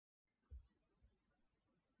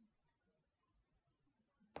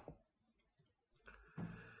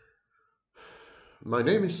My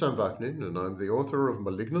name is Sam Vaknin, and I'm the author of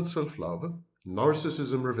Malignant Self-Love,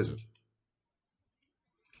 Narcissism Revisited.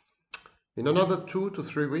 In another 2 to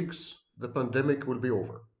 3 weeks, the pandemic will be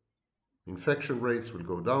over. Infection rates will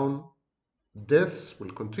go down, deaths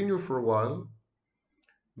will continue for a while,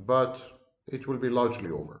 but it will be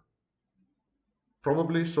largely over.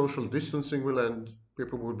 Probably social distancing will end,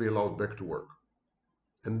 people will be allowed back to work.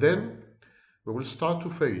 And then we will start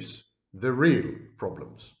to face the real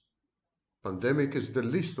problems. Pandemic is the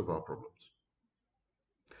least of our problems.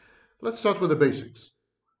 Let's start with the basics.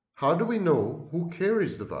 How do we know who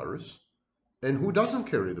carries the virus and who doesn't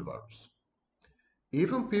carry the virus?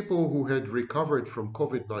 Even people who had recovered from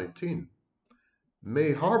COVID-19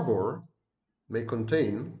 may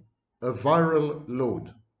contain a viral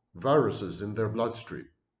load, viruses in their bloodstream,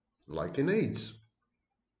 like in AIDS.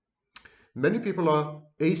 Many people are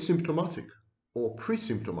asymptomatic or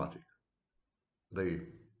pre-symptomatic. They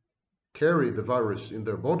carry the virus in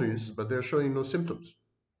their bodies, but they're showing no symptoms.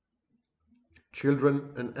 Children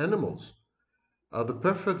and animals are the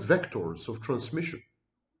perfect vectors of transmission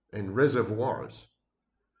and reservoirs.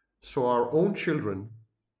 So our own children,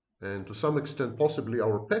 and to some extent possibly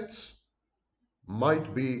our pets,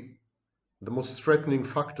 might be the most threatening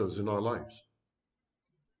factors in our lives.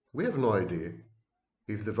 We have no idea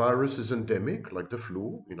if the virus is endemic, like the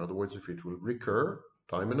flu, in other words, if it will recur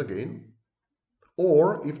time and again,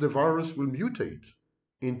 or if the virus will mutate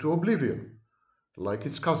into oblivion, like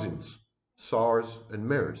its cousins, SARS and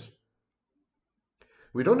MERS.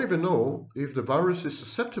 We don't even know if the virus is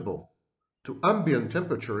susceptible to ambient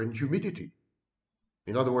temperature and humidity.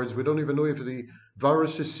 In other words, we don't even know if the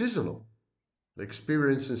virus is seasonal. The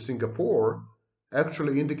experience in Singapore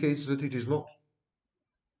actually indicates that it is not.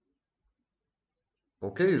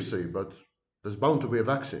 Okay, you say, but there's bound to be a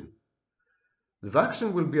vaccine. The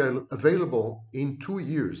vaccine will be available in 2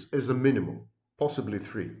 years as a minimum, possibly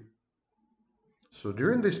 3. So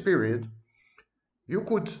during this period, you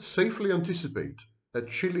could safely anticipate a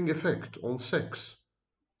chilling effect on sex,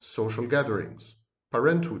 social gatherings,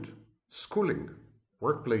 parenthood, schooling,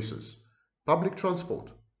 workplaces, public transport,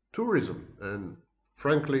 tourism, and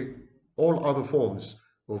frankly, all other forms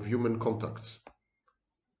of human contacts.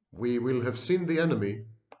 We will have seen the enemy,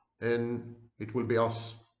 and it will be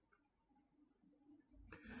us.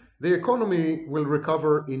 The economy will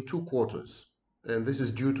recover in 2 quarters, and this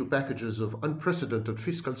is due to packages of unprecedented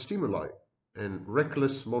fiscal stimuli and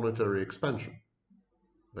reckless monetary expansion.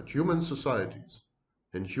 But human societies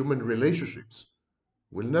and human relationships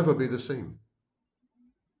will never be the same.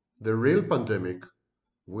 The real pandemic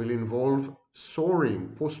will involve soaring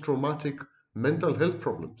post-traumatic mental health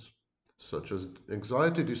problems, such as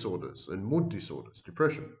anxiety disorders and mood disorders,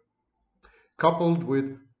 depression, coupled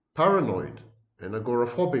with paranoid and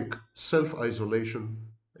agoraphobic self-isolation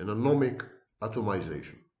and anomic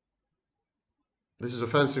atomization. This is a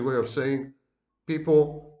fancy way of saying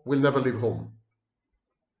people will never leave home.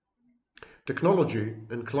 Technology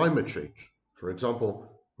and climate change, for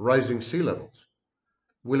example, rising sea levels,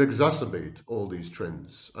 will exacerbate all these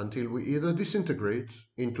trends until we either disintegrate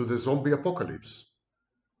into the zombie apocalypse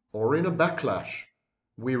or in a backlash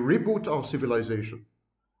we reboot our civilization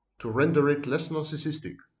to render it less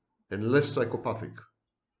narcissistic and less psychopathic.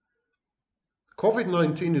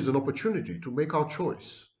 COVID-19 is an opportunity to make our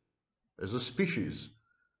choice. As a species,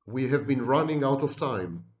 we have been running out of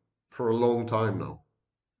time for a long time now.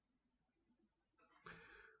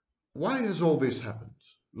 Why has all this happened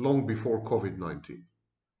long before COVID-19?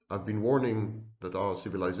 I've been warning that our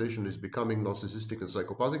civilization is becoming narcissistic and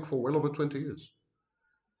psychopathic for well over 20 years.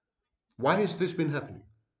 Why has this been happening?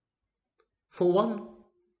 For one,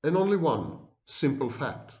 and only one, simple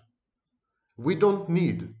fact. We don't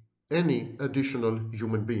need any additional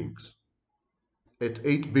human beings. At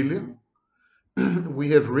 8 billion,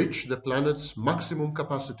 we have reached the planet's maximum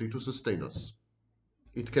capacity to sustain us.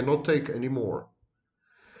 It cannot take any more.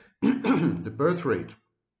 The birth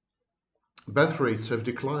rates have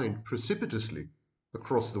declined precipitously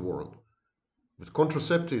across the world, with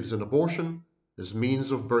contraceptives and abortion as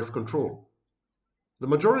means of birth control. The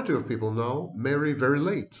majority of people now marry very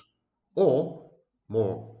late, or,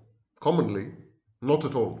 more commonly, not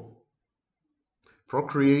at all.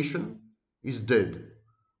 Procreation is dead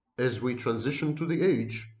as we transition to the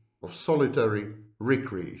age of solitary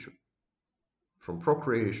recreation, from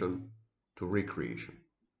procreation to recreation.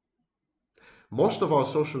 Most of our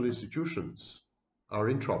social institutions are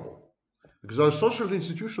in trouble because our social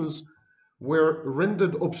institutions were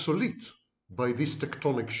rendered obsolete by this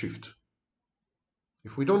tectonic shift.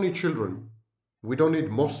 If we don't need children, we don't need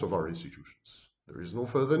most of our institutions. There is no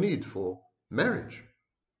further need for marriage,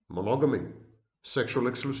 monogamy, sexual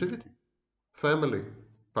exclusivity, family,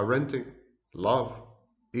 parenting, love,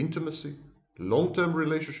 intimacy, long-term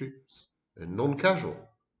relationships, and non-casual,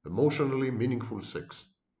 emotionally meaningful sex.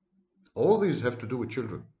 All these have to do with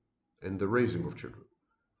children and the raising of children.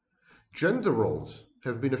 Gender roles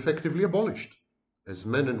have been effectively abolished, as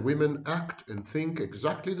men and women act and think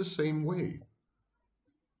exactly the same way,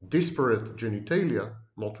 disparate genitalia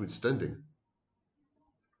notwithstanding.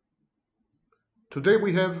 Today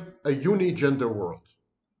we have a uni-gender world.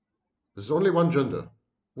 There's only one gender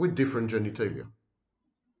with different genitalia.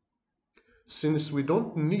 Since we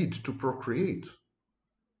don't need to procreate,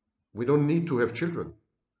 we don't need to have children,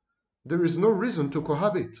 there is no reason to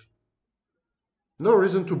cohabit, no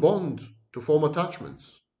reason to bond, to form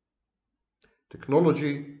attachments.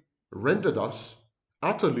 Technology rendered us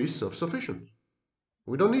utterly self-sufficient.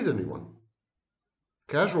 We don't need anyone.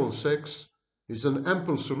 Casual sex is an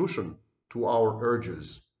ample solution to our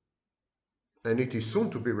urges, and it is soon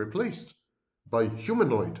to be replaced by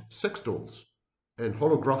humanoid sex dolls and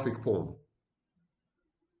holographic porn.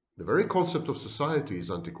 The very concept of society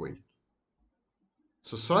is antiquated.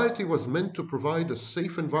 Society was meant to provide a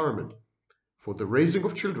safe environment for the raising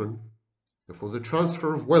of children and for the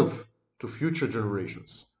transfer of wealth to future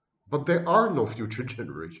generations. But there are no future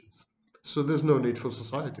generations, so there's no need for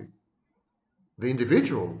society. The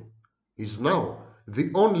individual is now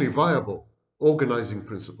the only viable organizing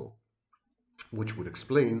principle, which would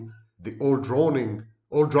explain the all-drowning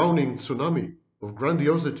tsunami of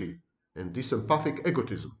grandiosity and disempathic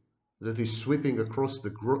egotism that is sweeping across the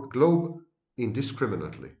globe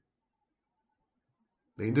indiscriminately.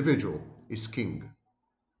 The individual is king.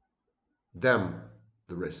 Damn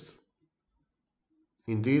the rest.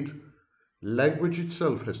 Indeed, language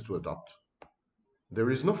itself has to adapt.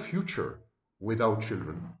 There is no future without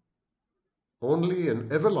children, only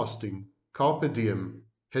an everlasting carpe diem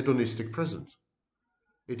hedonistic present.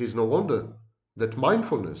 It is no wonder that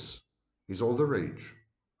mindfulness is all the rage.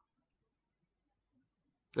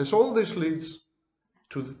 And so all this leads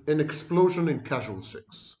to an explosion in casual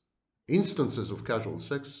sex. Instances of casual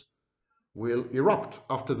sex will erupt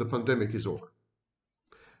after the pandemic is over.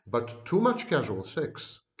 But too much casual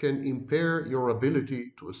sex can impair your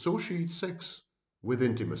ability to associate sex with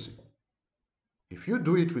intimacy. If you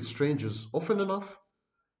do it with strangers often enough,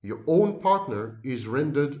 your own partner is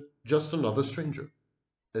rendered just another stranger,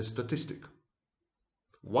 a statistic.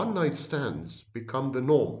 One-night stands become the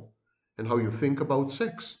norm, and how you think about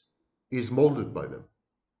sex is molded by them.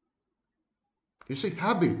 You see,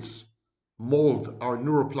 habits mold our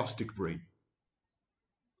neuroplastic brain.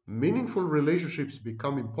 Meaningful relationships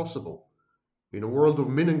become impossible in a world of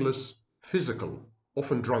meaningless, physical,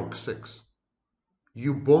 often drunk sex.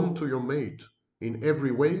 You bond to your mate in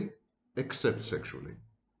every way except sexually.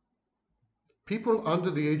 People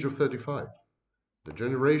under the age of 35, the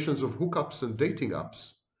generations of hookups and dating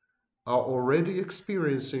apps, are already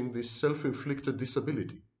experiencing this self-inflicted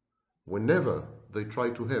disability whenever they try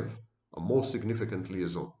to have a more significant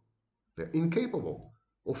liaison. They're incapable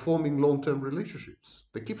of forming long-term relationships.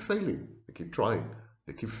 They keep failing, they keep trying,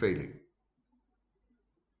 they keep failing.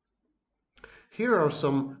 Here are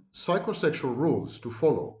some psychosexual rules to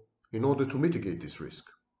follow in order to mitigate this risk.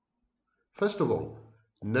 First of all,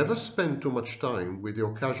 never spend too much time with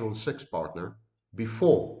your casual sex partner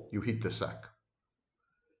before you hit the sack.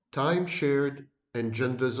 Time shared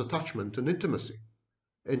engenders attachment and intimacy,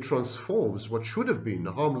 and transforms what should have been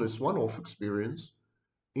a harmless one-off experience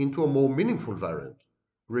into a more meaningful variant,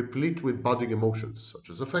 replete with budding emotions such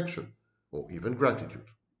as affection or even gratitude.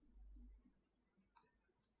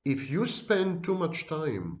 If you spend too much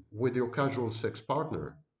time with your casual sex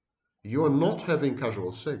partner, you are not having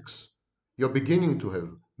casual sex, you're beginning to have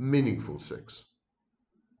meaningful sex.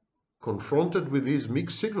 Confronted with these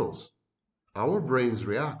mixed signals, our brains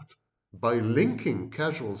react by linking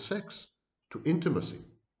casual sex to intimacy.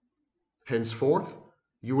 Henceforth,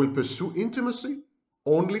 you will pursue intimacy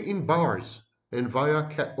only in bars and via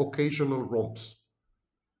occasional romps.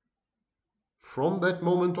 From that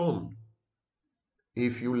moment on,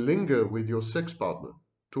 if you linger with your sex partner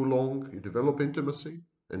too long, you develop intimacy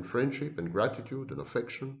and friendship and gratitude and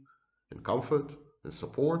affection and comfort and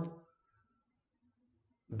support,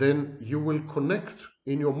 then you will connect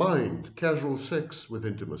in your mind casual sex with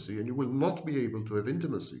intimacy, and you will not be able to have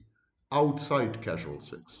intimacy outside casual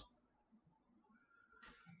sex.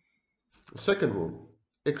 Second rule,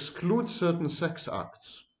 exclude certain sex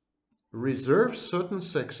acts. Reserve certain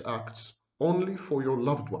sex acts only for your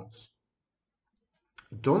loved ones.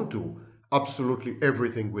 Don't do absolutely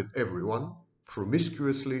everything with everyone,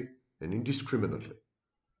 promiscuously and indiscriminately.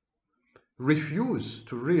 Refuse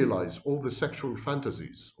to realize all the sexual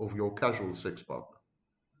fantasies of your casual sex partner.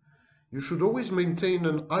 You should always maintain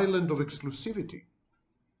an island of exclusivity,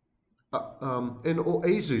 an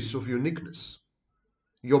oasis of uniqueness.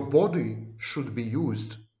 Your body should be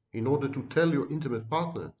used in order to tell your intimate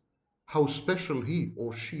partner how special he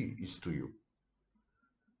or she is to you.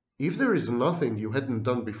 If there is nothing you hadn't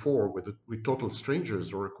done before with total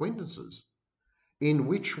strangers or acquaintances, in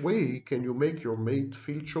which way can you make your mate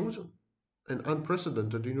feel chosen and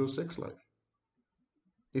unprecedented in your sex life?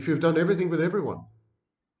 If you've done everything with everyone,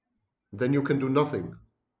 then you can do nothing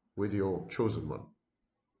with your chosen one.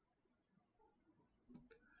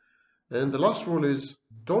 And the last rule is,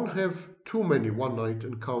 don't have too many one-night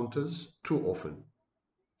encounters too often.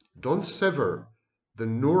 Don't sever the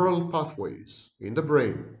neural pathways in the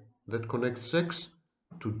brain that connect sex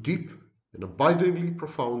to deep and abidingly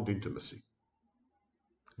profound intimacy.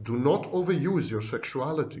 Do not overuse your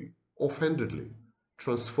sexuality offhandedly,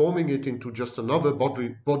 transforming it into just another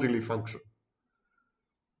bodily function.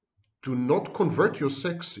 Do not convert your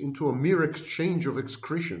sex into a mere exchange of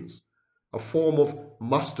excretions, a form of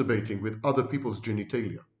masturbating with other people's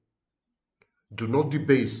genitalia. Do not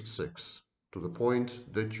debase sex to the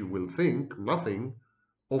point that you will think nothing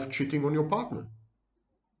of cheating on your partner.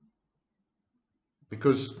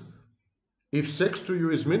 Because if sex to you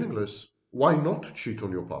is meaningless, why not cheat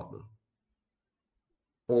on your partner?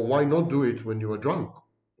 Or why not do it when you are drunk,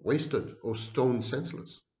 wasted, or stone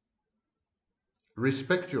senseless?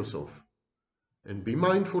 Respect yourself and be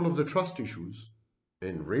mindful of the trust issues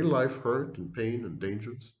and real life hurt and pain and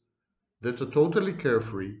dangers that a totally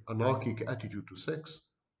carefree, anarchic attitude to sex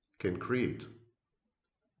can create.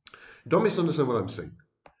 Don't misunderstand what I'm saying.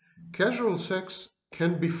 Casual sex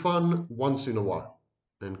can be fun once in a while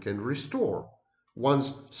and can restore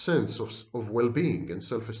one's sense of well-being and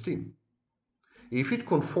self-esteem. If it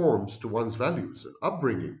conforms to one's values and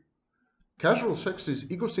upbringing, casual sex is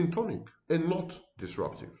egosyntonic and not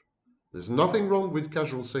disruptive. There's nothing wrong with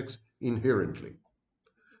casual sex inherently.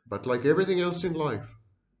 But like everything else in life,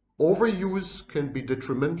 overuse can be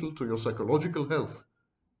detrimental to your psychological health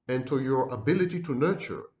and to your ability to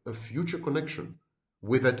nurture a future connection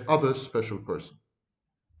with that other special person.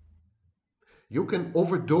 You can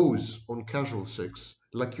overdose on casual sex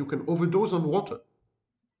like you can overdose on water.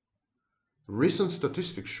 Recent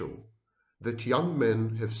statistics show that young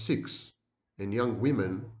men have 6 and young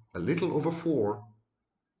women a little over 4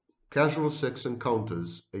 casual sex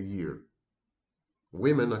encounters a year.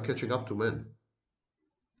 Women are catching up to men.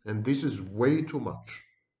 And this is way too much.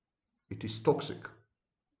 It is toxic.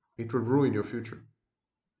 It will ruin your future.